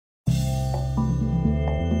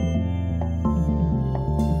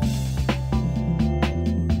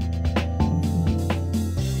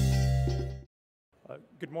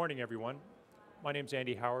Good morning, everyone. My name is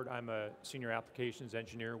Andy Howard. I'm a Senior Applications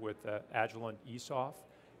Engineer with Agilent ESOF,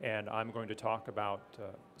 and I'm going to talk about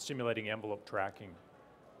simulating envelope tracking.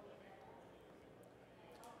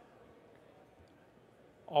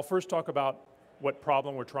 I'll first talk about what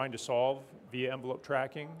problem we're trying to solve via envelope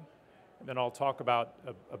tracking, and then I'll talk about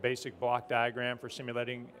a basic block diagram for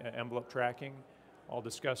simulating envelope tracking. I'll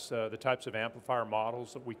discuss the types of amplifier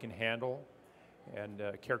models that we can handle and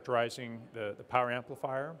characterizing the power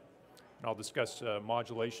amplifier. And I'll discuss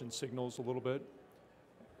modulation signals a little bit,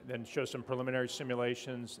 then show some preliminary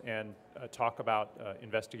simulations and talk about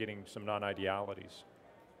investigating some non-idealities.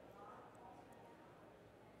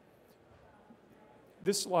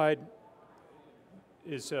 This slide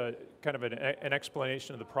is kind of an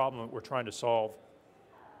explanation of the problem that we're trying to solve.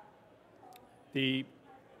 The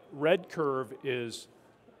red curve is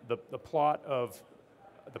the plot of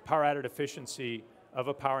the power added efficiency of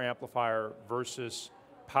a power amplifier versus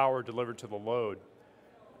power delivered to the load.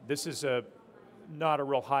 This is not a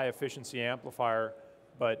real high efficiency amplifier,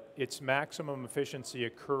 but its maximum efficiency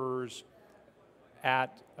occurs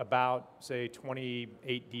at about, say,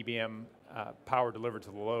 28 dBm power delivered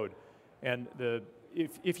to the load. And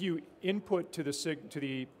if you input to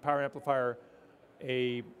the power amplifier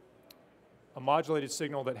a modulated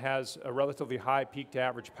signal that has a relatively high peak to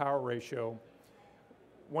average power ratio,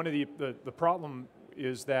 one of the problem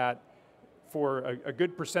is that for a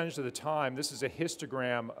good percentage of the time, this is a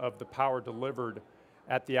histogram of the power delivered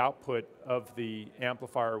at the output of the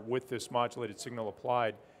amplifier with this modulated signal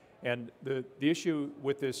applied. And the issue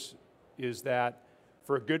with this is that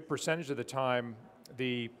for a good percentage of the time,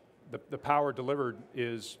 the power delivered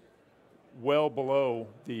is well below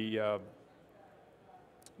the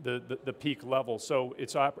peak level. So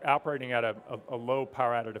it's operating at a low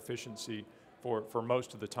power added efficiency for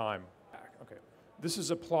most of the time. Okay. This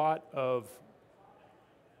is a plot of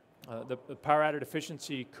the power added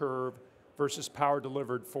efficiency curve versus power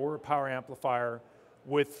delivered for a power amplifier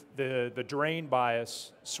with the drain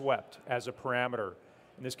bias swept as a parameter.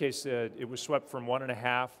 In this case, it was swept from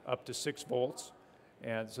 1.5 up to 6 volts.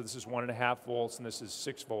 And so this is 1.5 volts and this is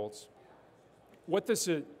 6 volts. What this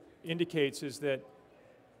indicates is that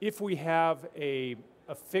if we have a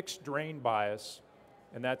fixed drain bias,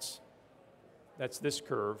 and that's this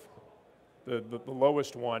curve, the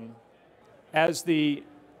lowest one, as if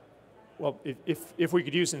we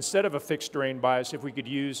could use, instead of a fixed drain bias, if we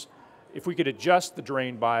could adjust the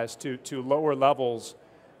drain bias to lower levels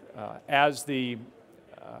as the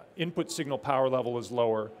input signal power level is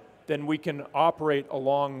lower, then we can operate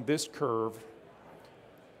along this curve.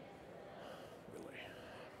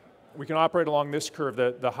 We can operate along this curve,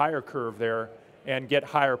 the higher curve there, and get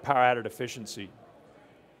higher power added efficiency.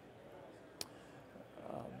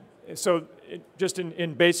 So just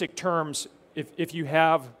in basic terms, if you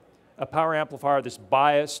have a power amplifier that's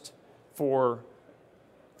biased for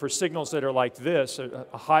signals that are like this,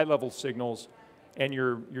 a high level signals, and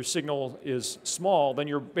your signal is small, then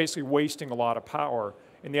you're basically wasting a lot of power.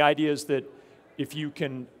 And the idea is that if you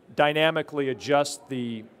can dynamically adjust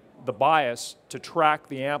the bias to track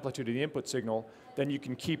the amplitude of the input signal, then you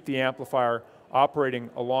can keep the amplifier operating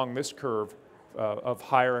along this curve of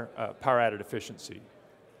higher power added efficiency.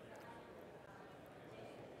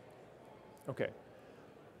 Okay.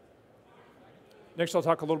 Next, I'll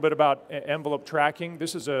talk a little bit about envelope tracking.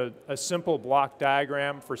 This is a simple block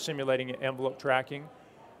diagram for simulating envelope tracking.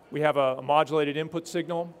 We have a modulated input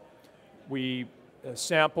signal. We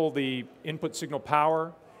sample the input signal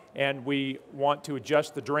power, and we want to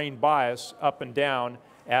adjust the drain bias up and down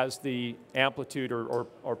as the amplitude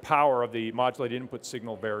or power of the modulated input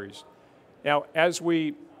signal varies. Now, as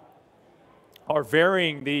we are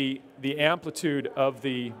varying the amplitude of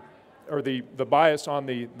the bias on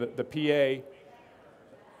the PA,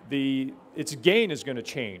 its gain is going to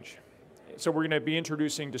change. So we're going to be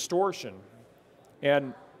introducing distortion.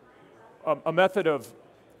 And a method of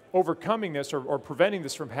overcoming this or preventing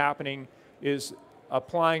this from happening is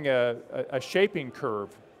applying a shaping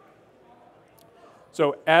curve.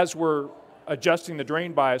 So as we're adjusting the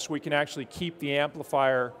drain bias, we can actually keep the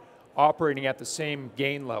amplifier operating at the same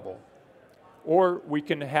gain level. Or we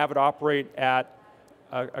can have it operate at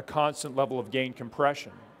a constant level of gain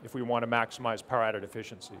compression if we want to maximize power added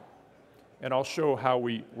efficiency. And I'll show how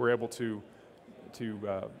we were able to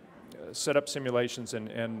set up simulations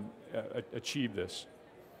and achieve this.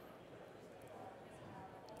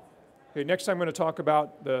 Okay, next I'm going to talk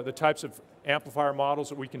about the types of amplifier models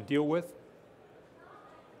that we can deal with.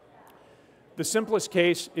 The simplest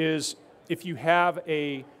case is if you have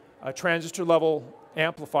a transistor level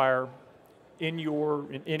amplifier in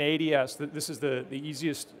ADS, this is the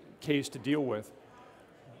easiest case to deal with.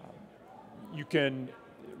 You can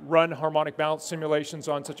run harmonic balance simulations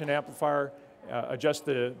on such an amplifier, adjust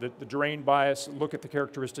the drain bias, look at the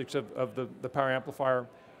characteristics of the power amplifier,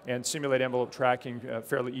 and simulate envelope tracking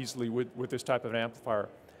fairly easily with this type of an amplifier.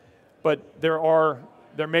 But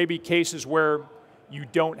there may be cases where you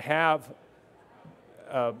don't have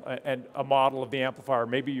a model of the amplifier.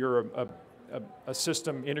 Maybe you're a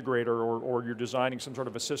system integrator, or you're designing some sort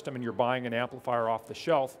of a system and you're buying an amplifier off the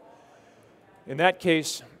shelf. In that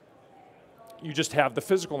case, you just have the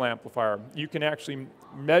physical amplifier. You can actually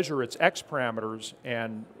measure its X parameters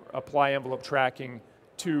and apply envelope tracking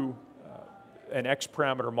to an X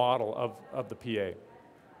parameter model of the PA.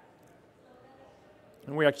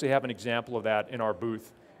 And we actually have an example of that in our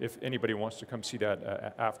booth if anybody wants to come see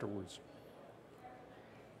that afterwards.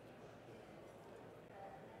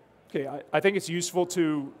 Okay, I think it's useful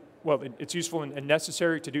to, well, it's useful and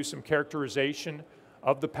necessary to do some characterization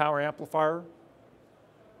of the power amplifier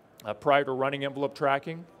prior to running envelope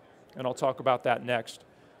tracking, and I'll talk about that next.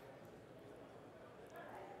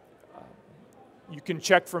 You can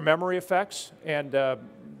check for memory effects and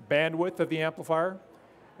bandwidth of the amplifier,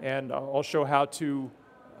 and I'll show how to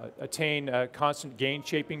attain a constant gain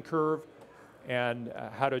shaping curve and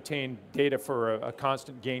how to attain data for a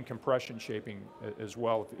constant gain compression shaping as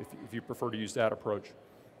well, if you prefer to use that approach.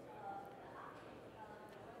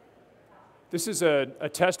 This is a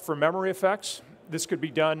test for memory effects. This could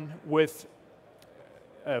be done with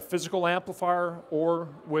a physical amplifier or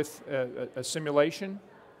with a simulation.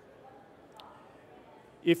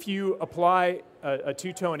 If you apply a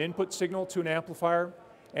two-tone input signal to an amplifier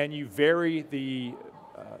and you vary the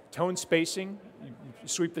tone spacing, you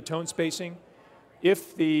sweep the tone spacing,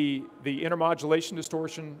 if the intermodulation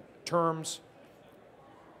distortion terms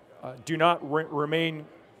do not remain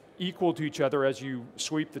equal to each other as you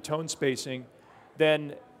sweep the tone spacing,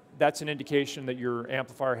 then that's an indication that your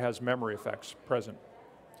amplifier has memory effects present.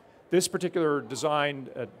 This particular design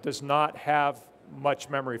does not have much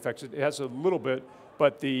memory effects. It has a little bit,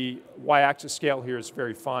 but the y-axis scale here is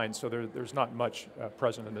very fine, so there's not much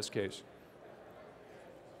present in this case.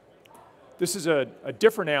 This is a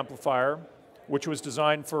different amplifier, which was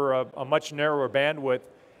designed for a much narrower bandwidth,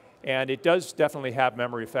 and it does definitely have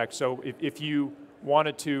memory effects. So if you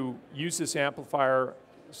wanted to use this amplifier,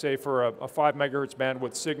 say for a 5 megahertz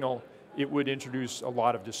bandwidth signal, it would introduce a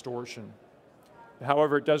lot of distortion.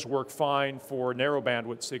 However, it does work fine for narrow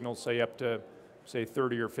bandwidth signals, say up to, say,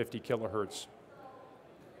 30 or 50 kilohertz.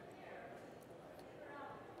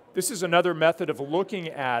 This is another method of looking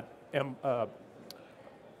at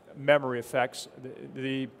memory effects.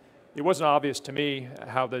 It wasn't obvious to me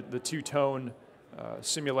how the two-tone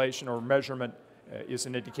simulation or measurement is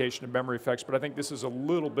an indication of memory effects, but I think this is a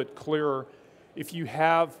little bit clearer. If you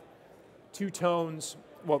have two tones,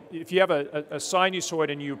 well, if you have a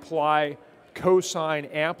sinusoid and you apply cosine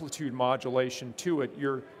amplitude modulation to it,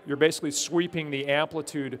 you're basically sweeping the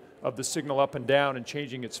amplitude of the signal up and down and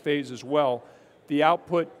changing its phase as well. The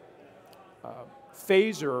output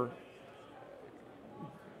phasor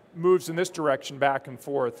moves in this direction back and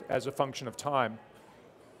forth as a function of time.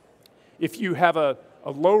 If you have a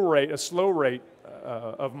low rate, a slow rate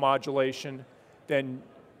of modulation, then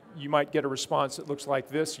you might get a response that looks like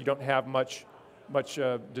this. You don't have much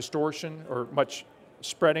distortion or much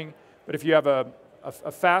spreading. But if you have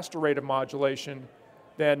a faster rate of modulation,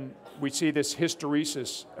 then we see this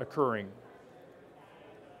hysteresis occurring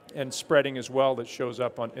and spreading as well that shows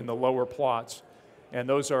up in the lower plots. And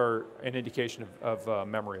those are an indication of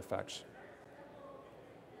memory effects.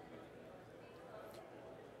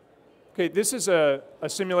 Okay, this is a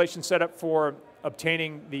simulation setup for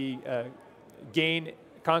obtaining the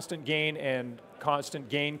constant gain and constant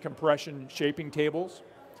gain compression shaping tables.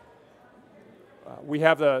 We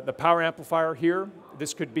have the power amplifier here.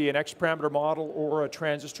 This could be an X parameter model or a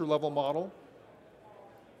transistor level model.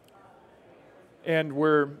 And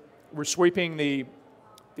we're sweeping the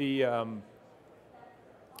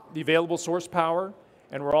available source power,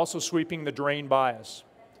 and we're also sweeping the drain bias.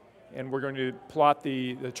 And we're going to plot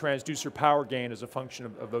the transducer power gain as a function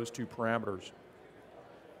of those two parameters.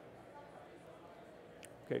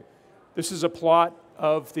 Okay, this is a plot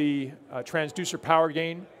of the transducer power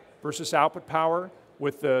gain versus output power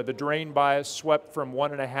with the drain bias swept from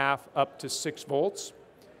 1.5 up to 6 volts.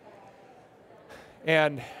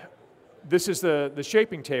 And this is the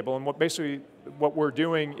shaping table, and what we're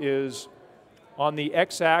doing is on the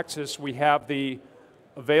x-axis we have the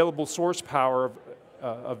available source power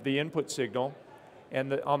of the input signal,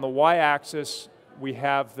 and on the y-axis we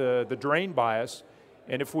have the drain bias.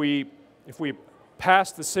 And if we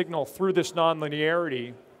pass the signal through this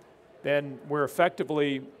nonlinearity, then we're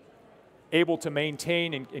effectively able to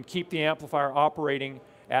maintain and keep the amplifier operating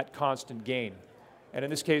at constant gain. And in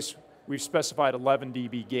this case, we've specified 11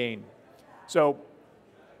 dB gain. So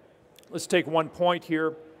let's take 1 point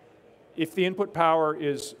here. If the input power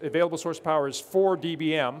is, available source power is 4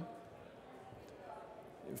 dBm,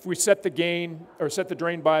 if we set the gain, or set the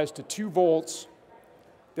drain bias to 2 volts,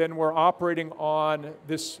 then we're operating on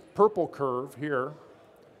this purple curve here,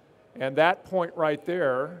 and that point right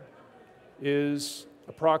there is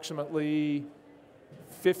approximately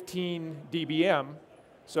 15 dBm,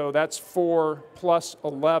 so that's 4 plus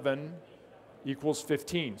 11 equals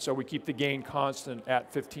 15, so we keep the gain constant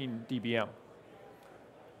at 15 dBm.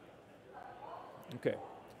 Okay,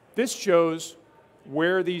 this shows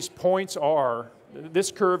where these points are.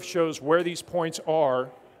 This curve shows where these points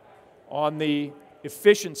are on the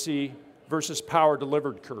efficiency versus power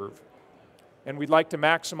delivered curve. And we'd like to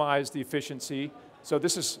maximize the efficiency. So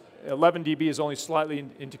this is 11 dB is only slightly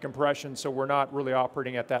into compression, so we're not really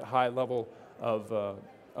operating at that high level of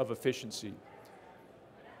efficiency.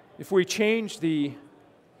 If we change the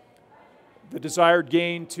desired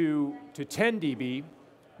gain to 10 dB,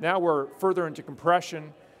 now we're further into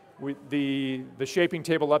compression. The shaping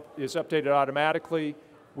table is updated automatically.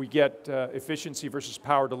 We get efficiency versus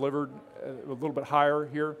power delivered a little bit higher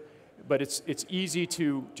here, but it's easy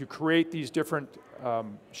to create these different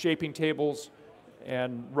shaping tables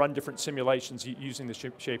and run different simulations using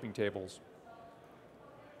the shaping tables.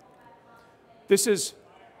 This is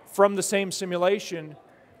from the same simulation.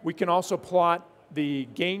 We can also plot the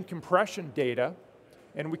gain compression data,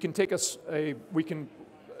 and we can take we can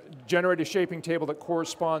generate a shaping table that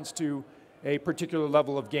corresponds to a particular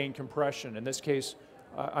level of gain compression. In this case,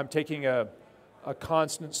 I'm taking a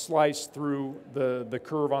constant slice through the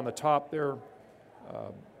curve on the top there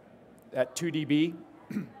at 2 dB.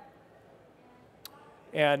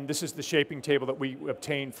 And this is the shaping table that we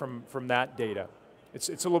obtained from that data. It's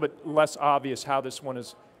a little bit less obvious how this one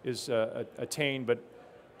is attained,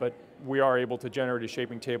 but we are able to generate a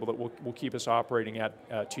shaping table that will keep us operating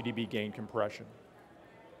at 2 dB gain compression.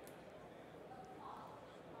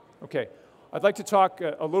 Okay, I'd like to talk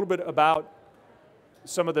a little bit about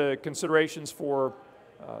some of the considerations for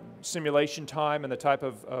simulation time and the type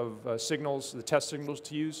of signals, the test signals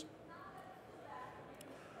to use.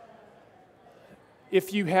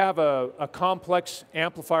 If you have a complex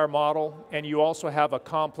amplifier model and you also have a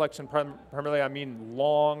complex, and primarily I mean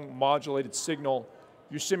long modulated signal,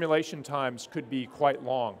 your simulation times could be quite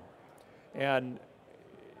long. And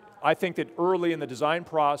I think that early in the design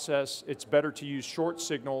process, it's better to use short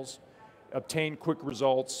signals, obtain quick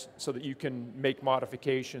results so that you can make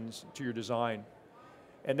modifications to your design.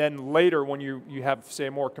 And then later, when you have, say,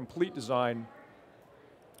 a more complete design,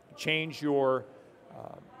 change your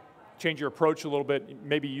approach a little bit,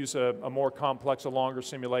 maybe use a more complex, a longer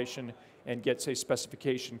simulation, and get, say,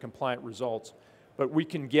 specification compliant results. But we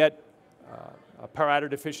can get power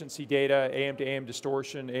additive efficiency data, AM to AM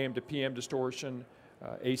distortion, AM to PM distortion,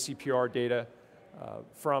 ACPR data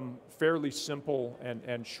from fairly simple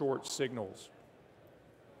and short signals.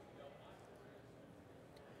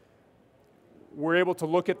 We're able to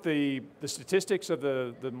look at the statistics of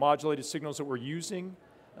the modulated signals that we're using.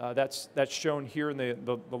 That's shown here in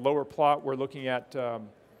the lower plot. We're looking at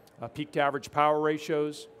peak to average power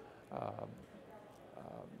ratios.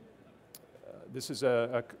 This is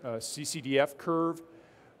a CCDF curve.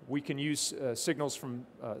 We can use signals from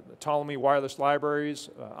the Ptolemy wireless libraries,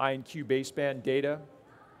 INQ baseband data.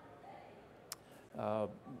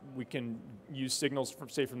 We can use signals from,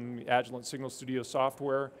 say, from the Agilent Signal Studio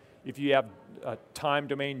software. If you have time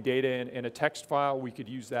domain data in a text file, we could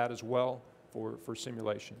use that as well for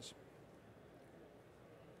simulations.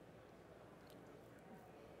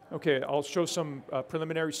 Okay, I'll show some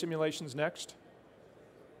preliminary simulations next.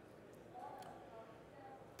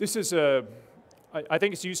 This is I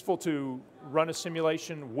think it's useful to run a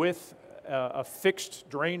simulation with a fixed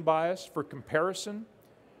drain bias for comparison,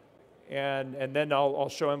 and then I'll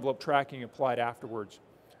show envelope tracking applied afterwards.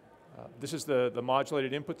 This is the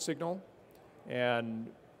modulated input signal, and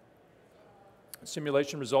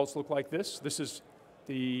simulation results look like this. This is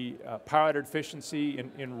the power added efficiency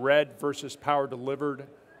in red versus power delivered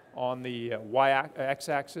on the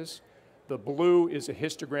x-axis. The blue is a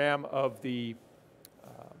histogram of the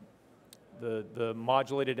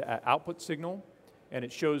modulated output signal, and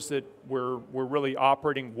it shows that we're really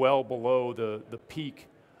operating well below the peak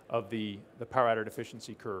of the power added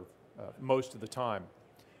efficiency curve most of the time.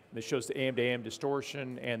 And this shows the AM to AM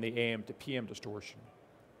distortion and the AM to PM distortion.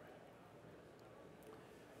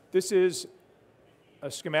 This is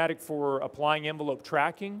a schematic for applying envelope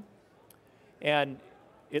tracking, and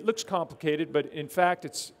it looks complicated, but in fact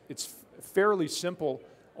it's fairly simple.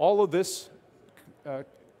 All of this,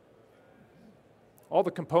 all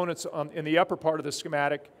the components in the upper part of the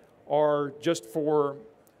schematic are just for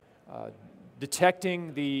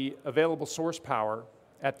detecting the available source power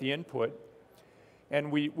at the input.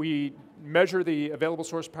 And we measure the available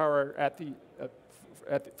source power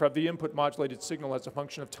from the input modulated signal as a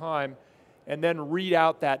function of time, and then read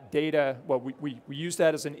out that data. Well, we use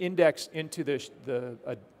that as an index into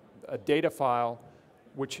a data file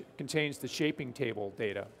which contains the shaping table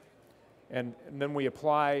data. And then we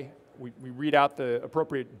read out the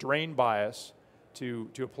appropriate drain bias to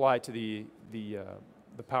apply to the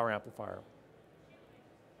power amplifier.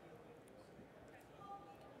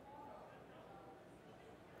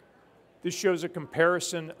 This shows a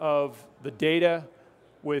comparison of the data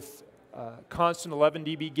with constant 11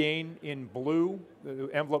 dB gain in blue, the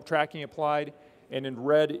envelope tracking applied, and in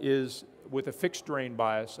red is with a fixed drain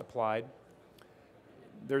bias applied.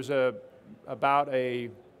 There's about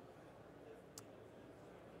a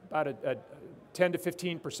 10 to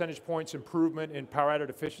 15 percentage points improvement in power adder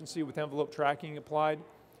efficiency with envelope tracking applied.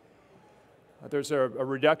 There's a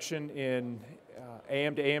reduction in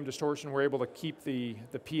AM to AM distortion. We're able to keep the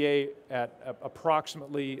PA at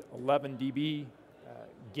approximately 11 dB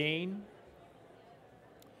gain.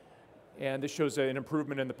 And this shows an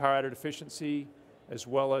improvement in the power adder efficiency as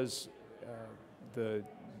well as the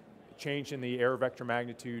change in the error vector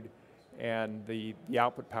magnitude and the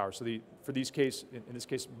output power. So in this case,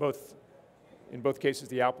 in both cases,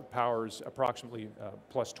 the output power is approximately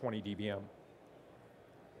plus 20 dBm.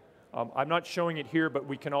 I'm not showing it here, but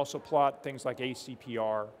we can also plot things like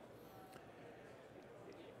ACPR.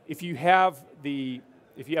 If you have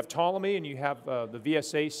Ptolemy and you have the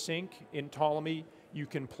VSA sync in Ptolemy, you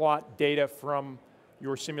can plot data from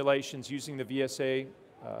your simulations using the VSA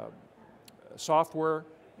software,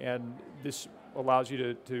 and this allows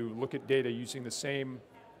you to look at data using the same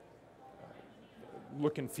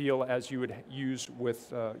look and feel as you would use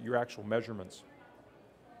with your actual measurements.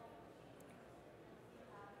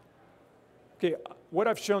 Okay, what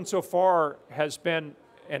I've shown so far has been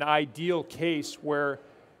an ideal case where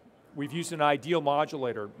we've used an ideal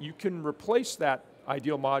modulator. You can replace that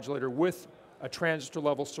ideal modulator with a transistor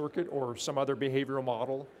level circuit or some other behavioral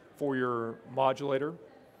model for your modulator.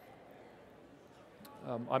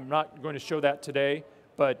 I'm not going to show that today,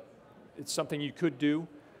 but it's something you could do.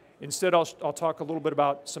 Instead, I'll talk a little bit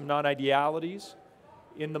about some non-idealities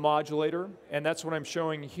in the modulator, and that's what I'm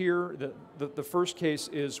showing here. The first case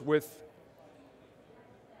is with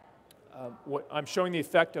what I'm showing the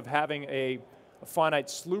effect of having a finite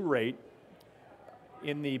slew rate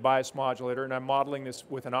in the bias modulator, and I'm modeling this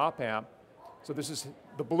with an op-amp. So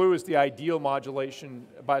the blue is the ideal modulation,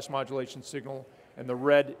 bias modulation signal, and the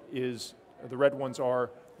red ones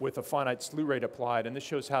are with a finite slew rate applied, and this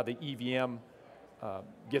shows how the EVM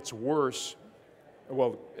gets worse.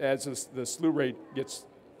 Well, as the slew rate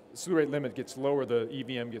limit gets lower, the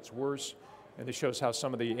EVM gets worse, and this shows how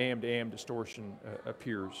some of the AM to AM distortion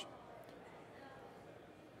appears.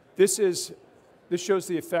 This shows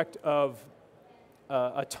the effect of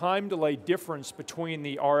a time delay difference between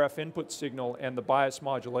the RF input signal and the bias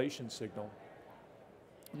modulation signal.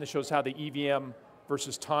 And this shows how the EVM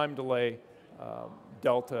versus time delay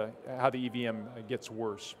delta, how the EVM gets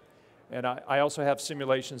worse. And I also have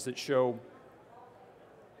simulations that show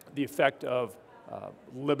the effect of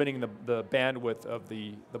limiting the bandwidth of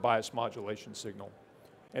the bias modulation signal.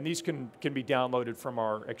 And these can be downloaded from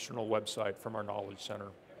our external website, from our Knowledge Center.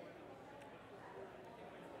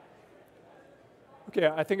 Okay,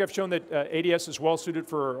 I think I've shown that ADS is well suited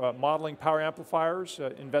for modeling power amplifiers,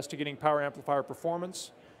 investigating power amplifier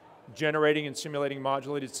performance, generating and simulating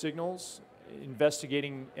modulated signals,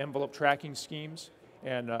 investigating envelope tracking schemes,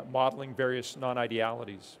 and modeling various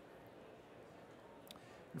non-idealities.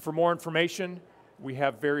 And for more information, we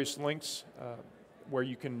have various links where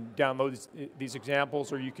you can download these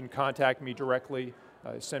examples, or you can contact me directly,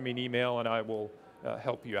 send me an email, and I will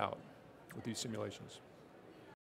help you out with these simulations.